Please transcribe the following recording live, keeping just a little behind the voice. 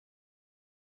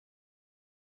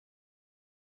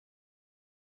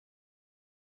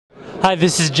Hi,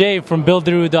 this is Jay from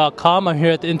Buildaroo.com. I'm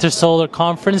here at the Intersolar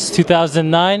Conference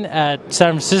 2009 at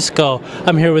San Francisco.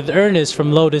 I'm here with Ernest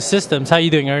from Lotus Systems. How are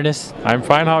you doing, Ernest? I'm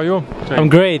fine, how are you? Jay? I'm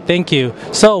great, thank you.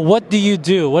 So what do you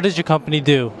do? What does your company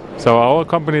do? So our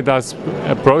company does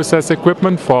process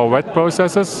equipment for wet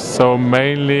processes, so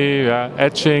mainly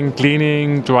etching,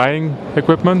 cleaning, drying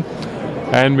equipment.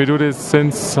 And we do this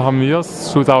since some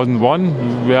years,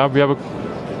 2001. We have a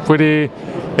pretty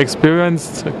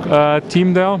experienced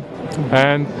team there.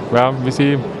 And we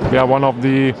see we are one of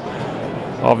the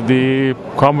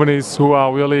companies who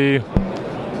are really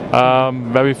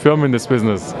very firm in this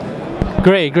business.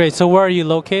 Great. So where are you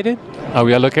located?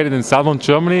 We are located in southern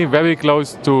Germany, very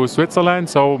close to Switzerland,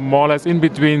 so more or less in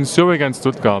between Zurich and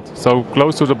Stuttgart. So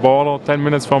close to the border, 10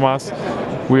 minutes from us,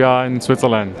 we are in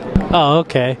Switzerland. Oh,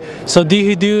 okay. So do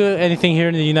you do anything here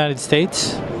in the United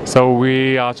States? So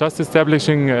we are just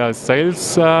establishing a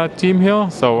sales team here.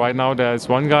 So right now there's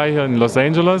one guy here in Los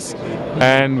Angeles,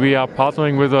 and we are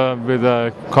partnering with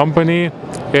a company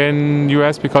in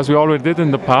US because we already did in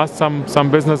the past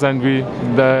some business, and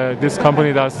this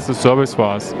company does the service for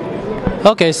us.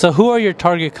 Okay, so who are your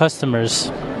target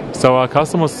customers? So our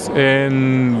customers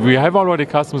we have already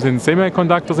customers in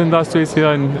semiconductors industries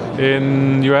here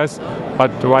in US, but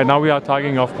right now we are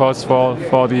targeting, of course, for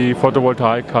the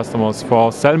photovoltaic customers,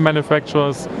 for cell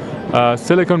manufacturers,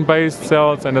 silicon-based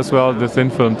cells, and as well the thin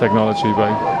film technology.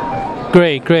 Right?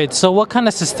 Great. So what kind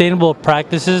of sustainable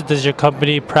practices does your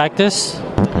company practice?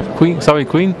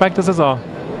 Green practices or?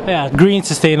 Yeah, green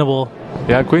sustainable.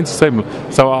 Yeah, green sustainable.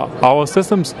 So our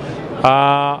systems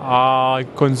are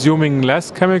consuming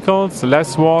less chemicals,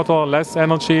 less water, less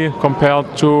energy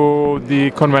compared to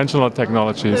the conventional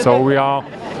technology. So we know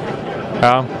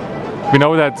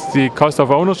that the cost of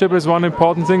ownership is one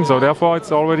important thing. So therefore,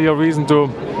 it's already a reason to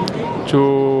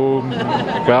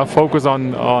focus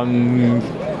on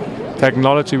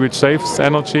technology which saves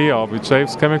energy or which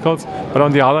saves chemicals. But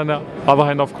on the other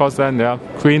hand, of course, then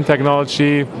green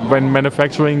technology. When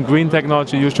manufacturing green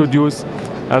technology, you should use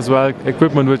as well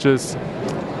equipment which is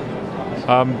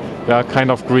kind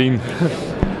of green.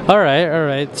 All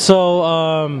right. So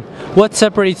what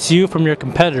separates you from your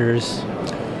competitors?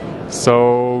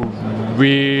 So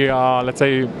we are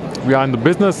in the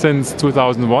business since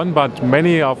 2001, but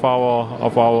many of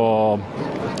our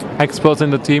experts in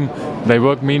the team, they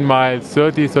work meanwhile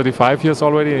 35 years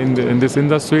already in this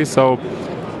industry. So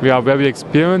we are very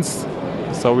experienced.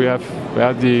 So we have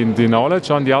the knowledge.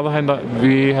 On the other hand,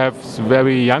 we have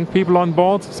very young people on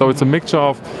board. So it's a mixture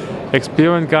of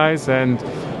experienced guys and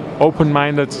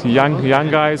open-minded young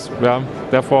guys.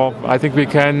 Therefore, I think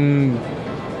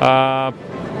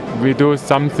we do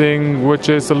something which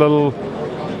is a little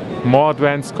more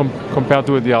advanced compared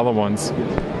to the other ones.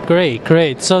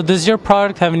 Great. So does your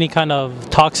product have any kind of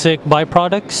toxic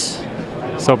byproducts?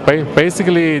 So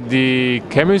basically the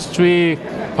chemistry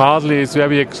partly is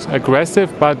very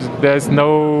aggressive, but there's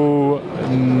no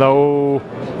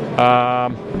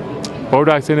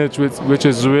products in it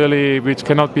which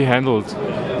cannot be handled.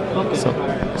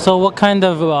 So what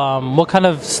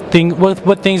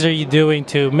things are you doing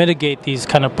to mitigate these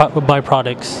kind of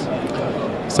byproducts?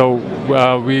 So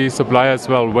we supply as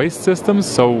well waste systems.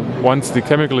 So once the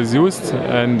chemical is used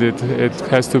and it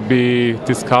has to be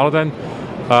discarded,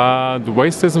 the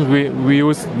waste systems we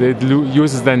use, it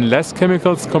uses then less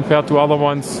chemicals compared to other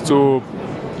ones to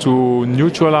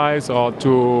neutralize or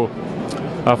to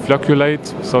flocculate.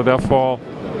 So therefore,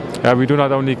 we do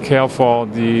not only care for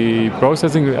the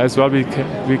processing, as well we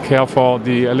care for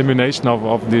the elimination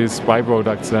of these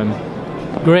byproducts then.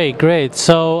 Great.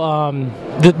 So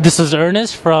this is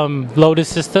Ernest from Lotus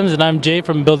Systems, and I'm Jay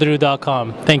from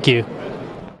Buildaroo.com. Thank you.